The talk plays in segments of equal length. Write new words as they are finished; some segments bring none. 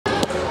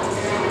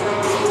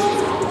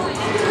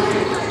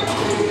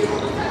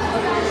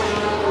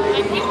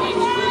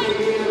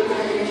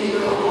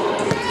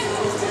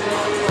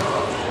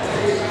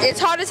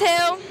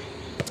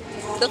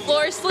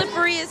Court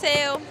slippery as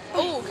hell.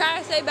 Ooh, can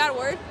I say a bad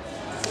word?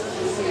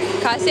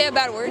 Can I say a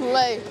bad word?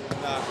 Lay.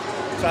 Nah,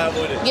 try to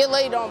avoid it. Get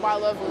laid on by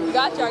level.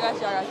 Got you, I got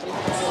you.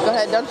 Go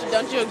ahead,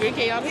 don't you agree,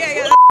 K-Y'all?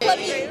 Yeah.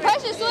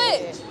 Pressure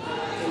switch.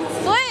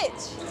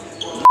 Switch.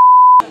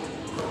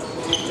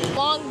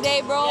 Long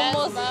day, bro. Yes,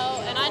 Almost,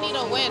 bro. And I need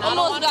a win.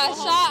 almost got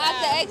shot at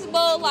the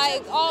expo,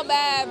 like all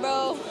bad,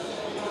 bro.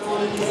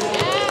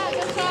 Yeah,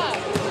 good shot.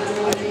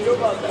 How do you feel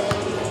about that?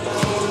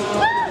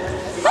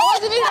 I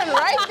wasn't even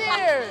right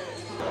there.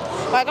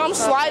 Like I'm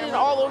sliding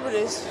all over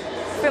this.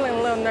 Feeling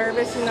a little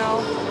nervous, you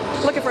know.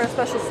 Looking for a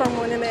special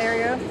someone in the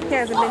area. He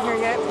hasn't been here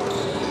yet.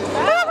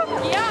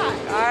 Yeah.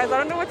 Guys, I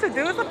don't know what to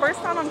do. It's the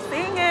first time I'm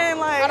singing.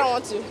 Like I don't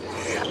want to.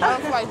 I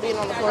don't feel like being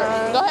on the court.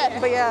 Go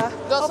ahead. But yeah,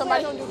 Go,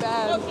 somebody don't do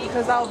bad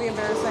because that would be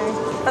embarrassing.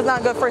 That's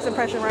not a good first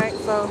impression, right?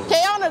 So.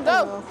 K-Y'all,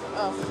 go.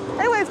 Oh.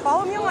 Anyways,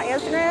 follow me on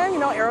Instagram. You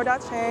know,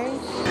 arrow.chain.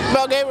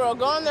 Bro, Gabriel,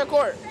 go on their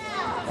court.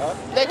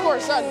 Their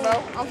court sucks,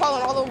 bro. I'm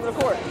falling all over the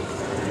court.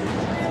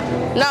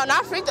 No,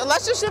 not free throw.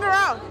 Let's just shoot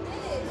around.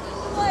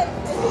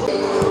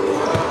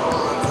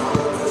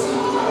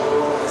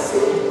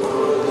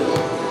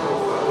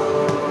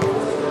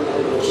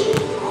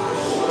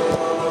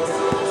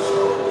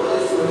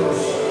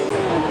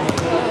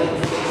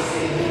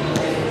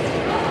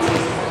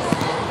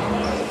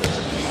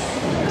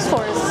 This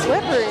floor is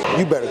slippery.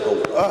 You better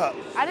go up.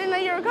 I didn't know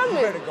you were coming.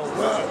 You better go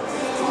up.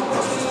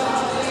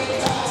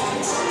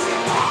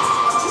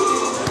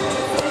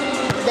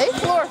 They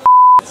floor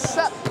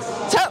sucks.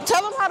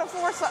 Tell them how the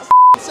floor sucks.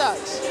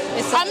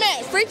 I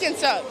meant freaking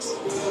sucks.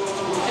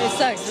 It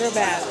sucks real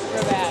bad,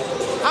 real bad.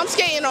 I'm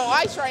skating on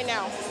ice right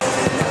now.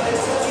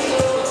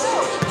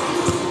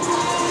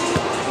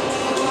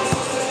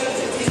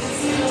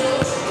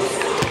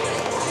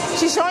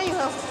 She's showing you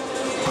him.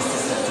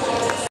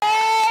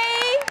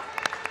 Hey!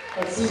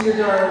 A senior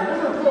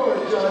guard, number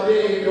 4, John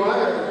Day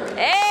Dwyer.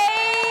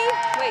 Hey!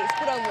 Wait,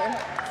 scoot over.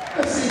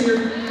 A senior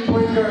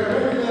point guard,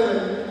 number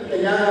 11,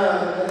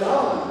 Ayana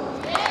Adala.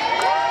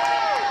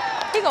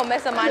 He gonna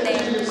mess up my name.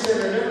 Senior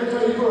center, number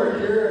 24,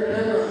 Kira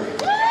Cameron.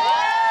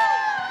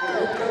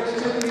 Head coach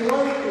Tiffany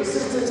White, the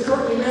assistants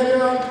Courtney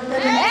Manuel,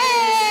 and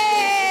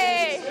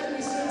Hey!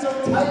 Sandy Cinto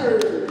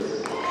Tigers.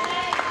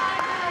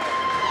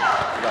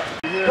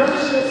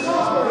 Precious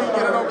sophomore.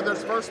 Get it over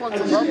this first one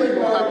to lovely,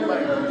 we'll have a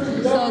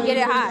lane. So get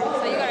it high.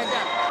 So you gotta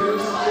jump.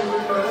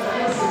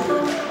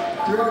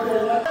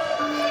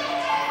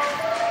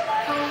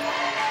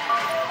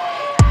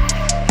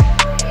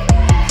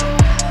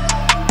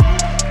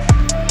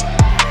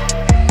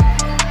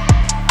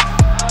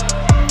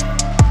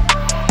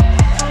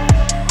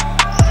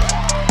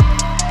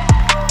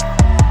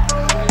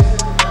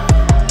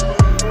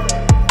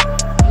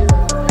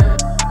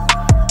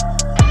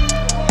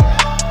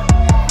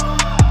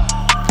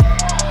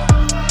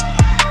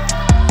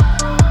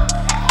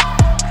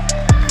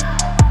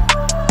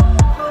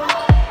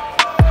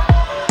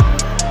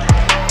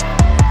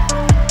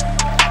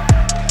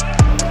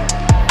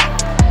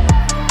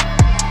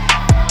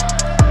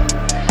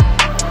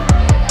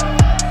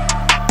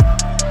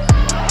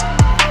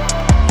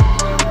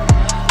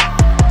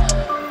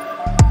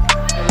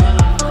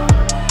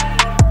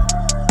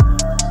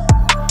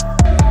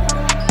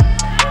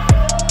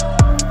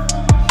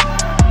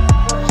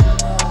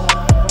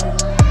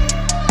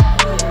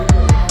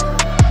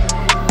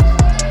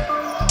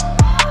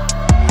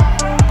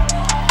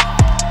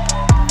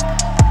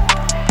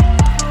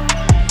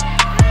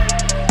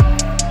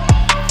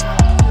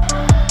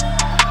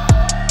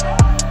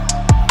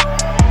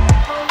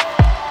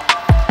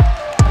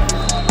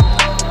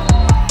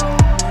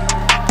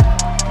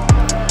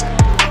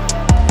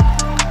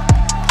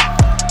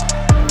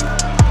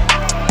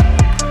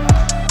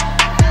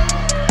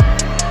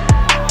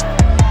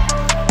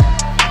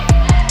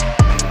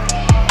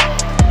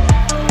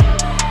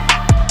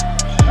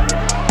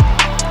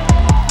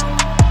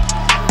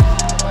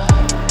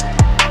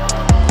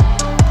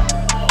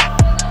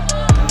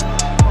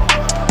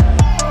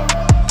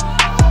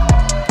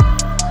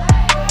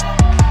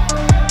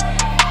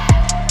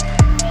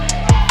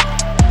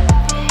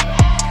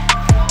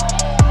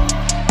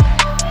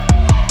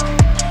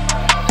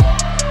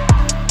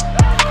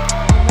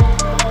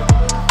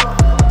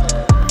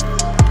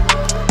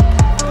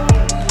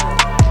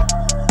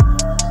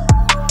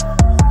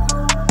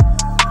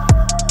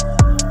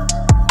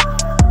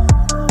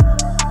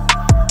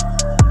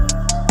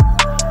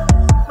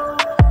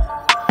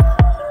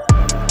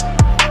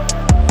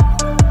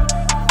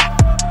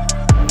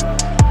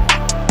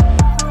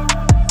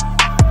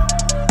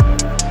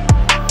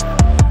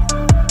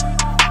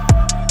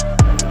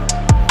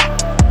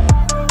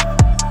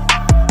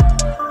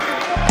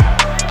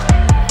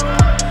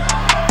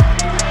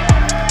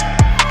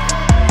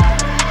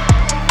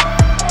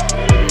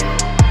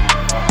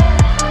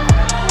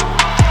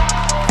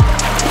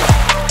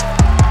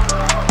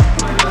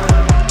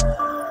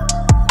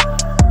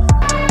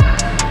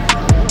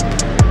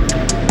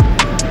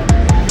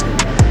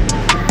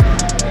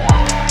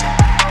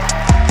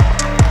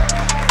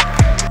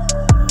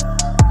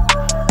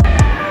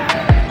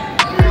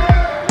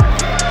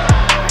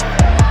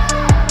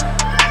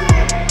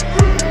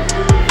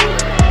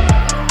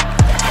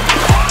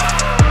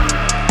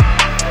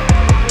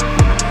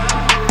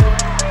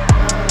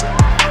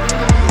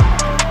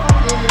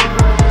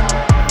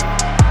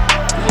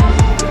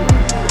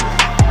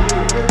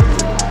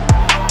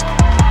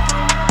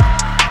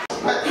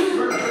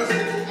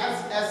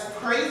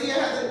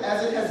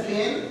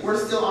 we're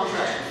still on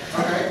track.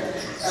 Okay.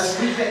 As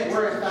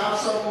we're in foul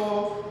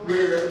trouble.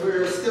 We're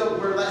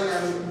letting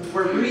them.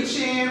 We're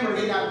reaching. We're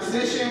getting out of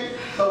position,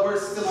 but we're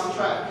still on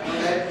track.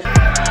 Okay.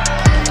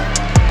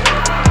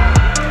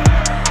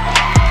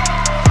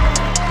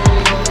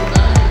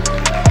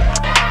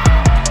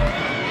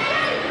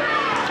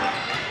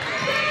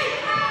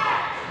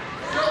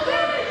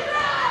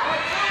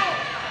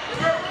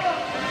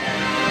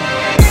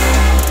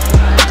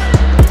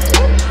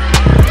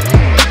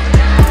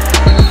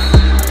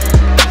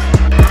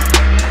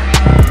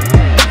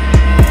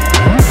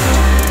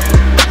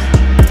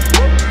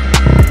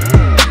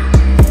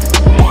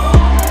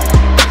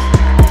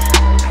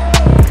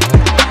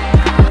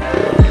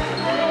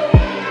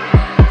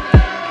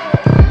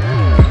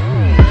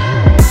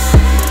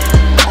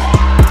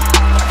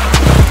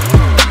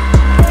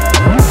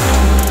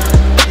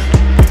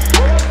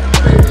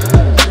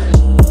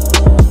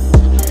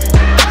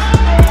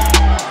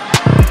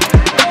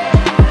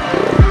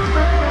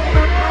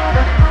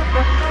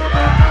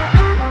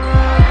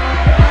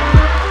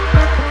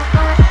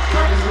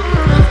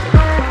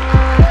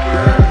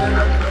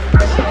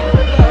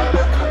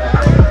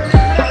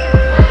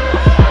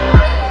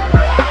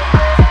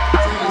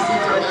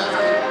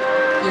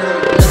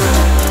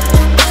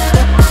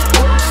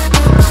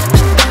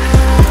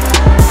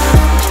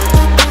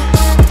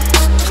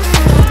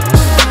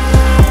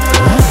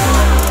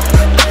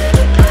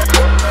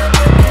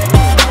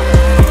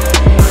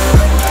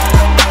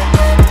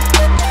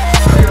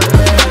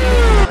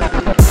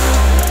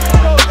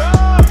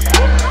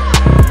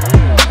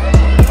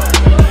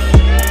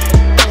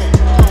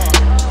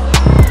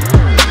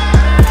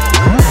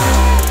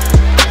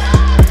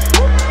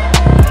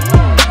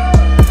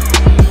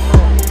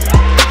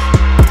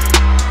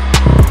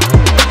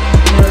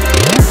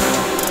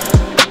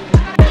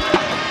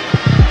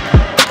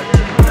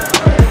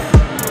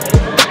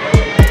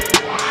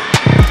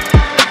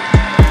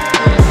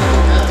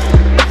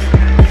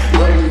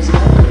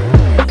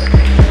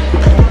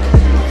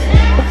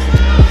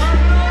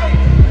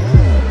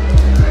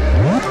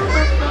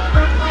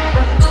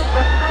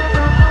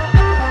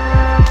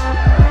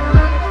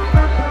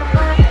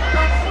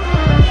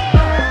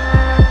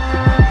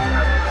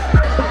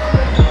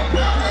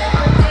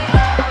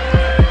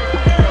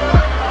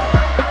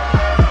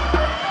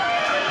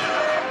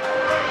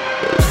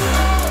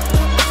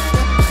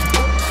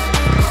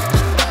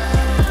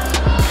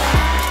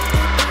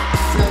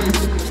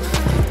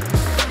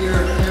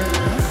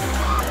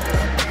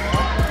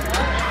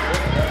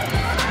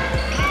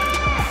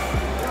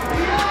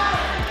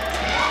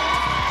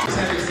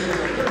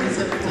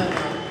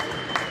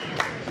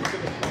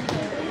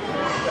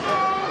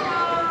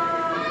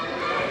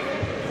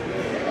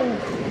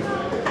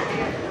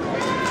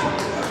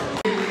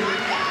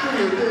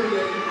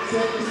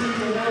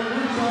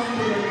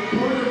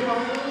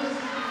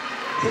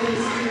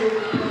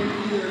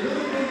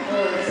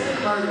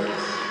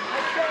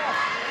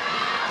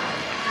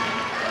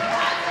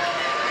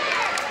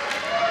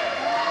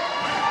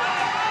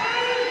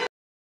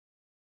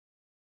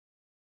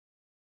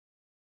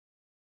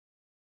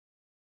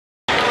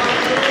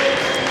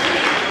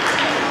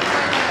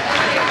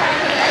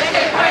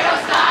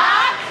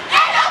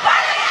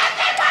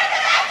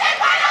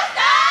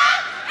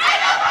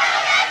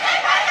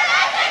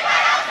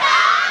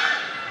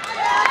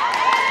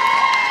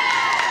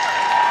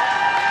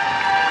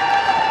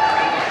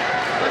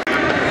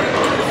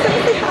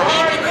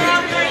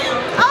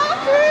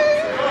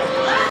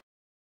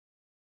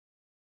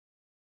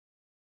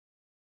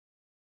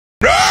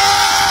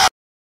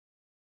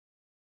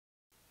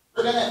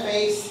 We're gonna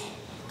face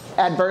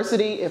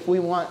adversity if we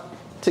want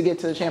to get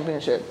to the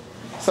championship.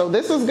 So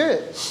this is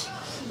good.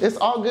 It's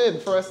all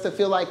good for us to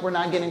feel like we're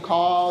not getting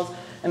calls,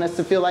 and us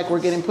to feel like we're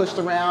getting pushed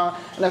around,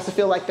 and us to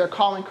feel like they're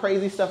calling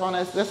crazy stuff on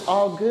us. That's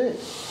all good,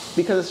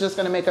 because it's just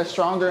gonna make us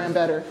stronger and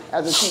better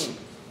as a team,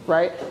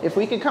 right? If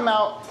we can come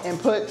out and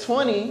put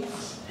 20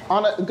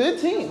 on a good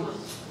team,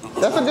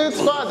 that's a good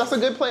squad, that's a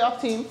good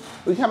playoff team.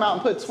 We come out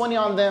and put 20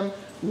 on them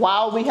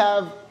while we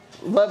have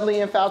Lovely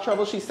in foul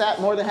trouble. She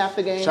sat more than half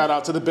the game. Shout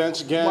out to the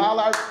bench again.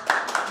 While our,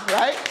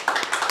 right?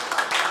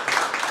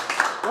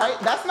 Right?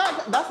 That's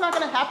not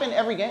going to happen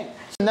every game.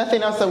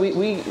 Nothing else that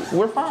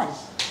we're fine.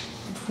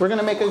 We're going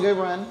to make a good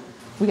run.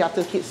 We have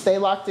to stay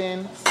locked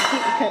in,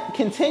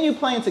 continue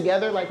playing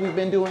together like we've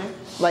been doing.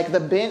 Like the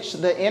bench,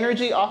 the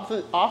energy off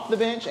the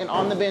bench and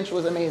on the bench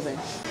was amazing.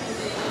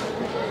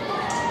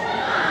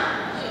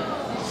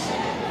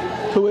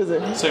 Who is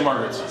it? St.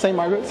 Margaret's. St.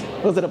 Margaret's?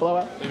 Was it a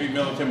blowout? They beat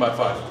Millington by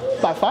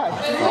 5. By 5?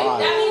 That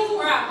means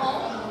we're at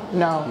home?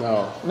 No.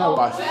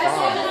 By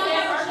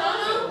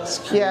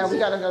 5. Yeah, we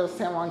gotta go to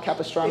San Juan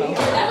Capistrano on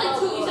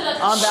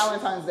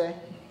Valentine's Day.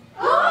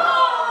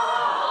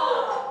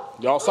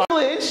 Y'all saw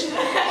Privilege of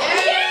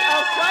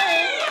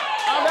playing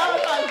on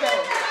Valentine's Day.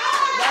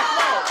 That's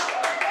right.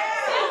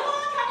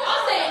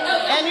 Y'all saying no,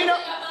 y'all And you know,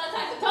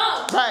 Valentine's to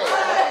come. right.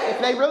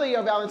 If they really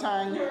are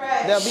Valentine,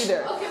 they'll be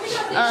there. Okay, we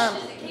got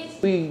this just in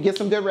case. We get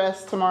some good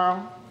rest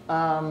tomorrow.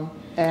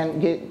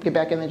 and get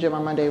back in the gym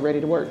on Monday ready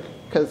to work,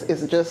 because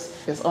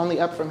it's only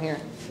up from here.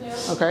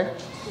 Okay?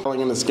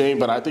 In this game,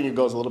 but I think it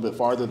goes a little bit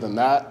farther than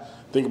that.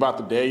 Think about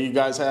the day you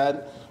guys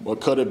had,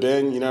 what could have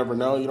been, you never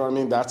know, you know what I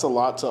mean? That's a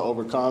lot to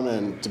overcome,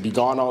 and to be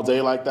gone all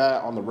day like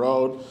that on the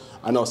road.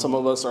 I know some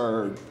of us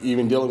are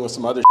even dealing with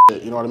some other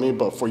shit, you know what I mean?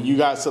 But for you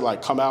guys to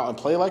like come out and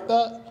play like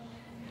that,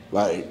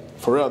 like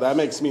for real, that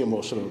makes me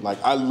emotional. Like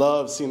I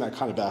love seeing that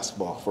kind of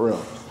basketball, for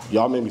real.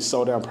 Y'all made me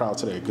so damn proud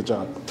today. Good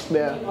job.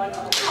 Yeah.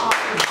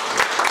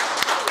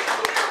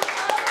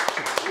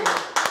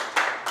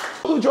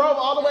 Who drove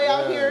all the way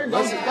out here?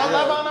 Go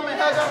love on them and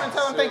hug them and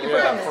tell them thank you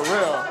for coming. For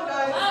real.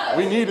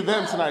 We needed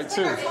them tonight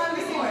too.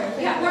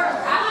 Yeah,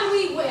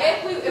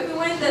 if we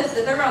win this,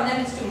 the third round,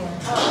 then it's 2 more.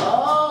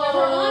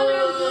 Oh.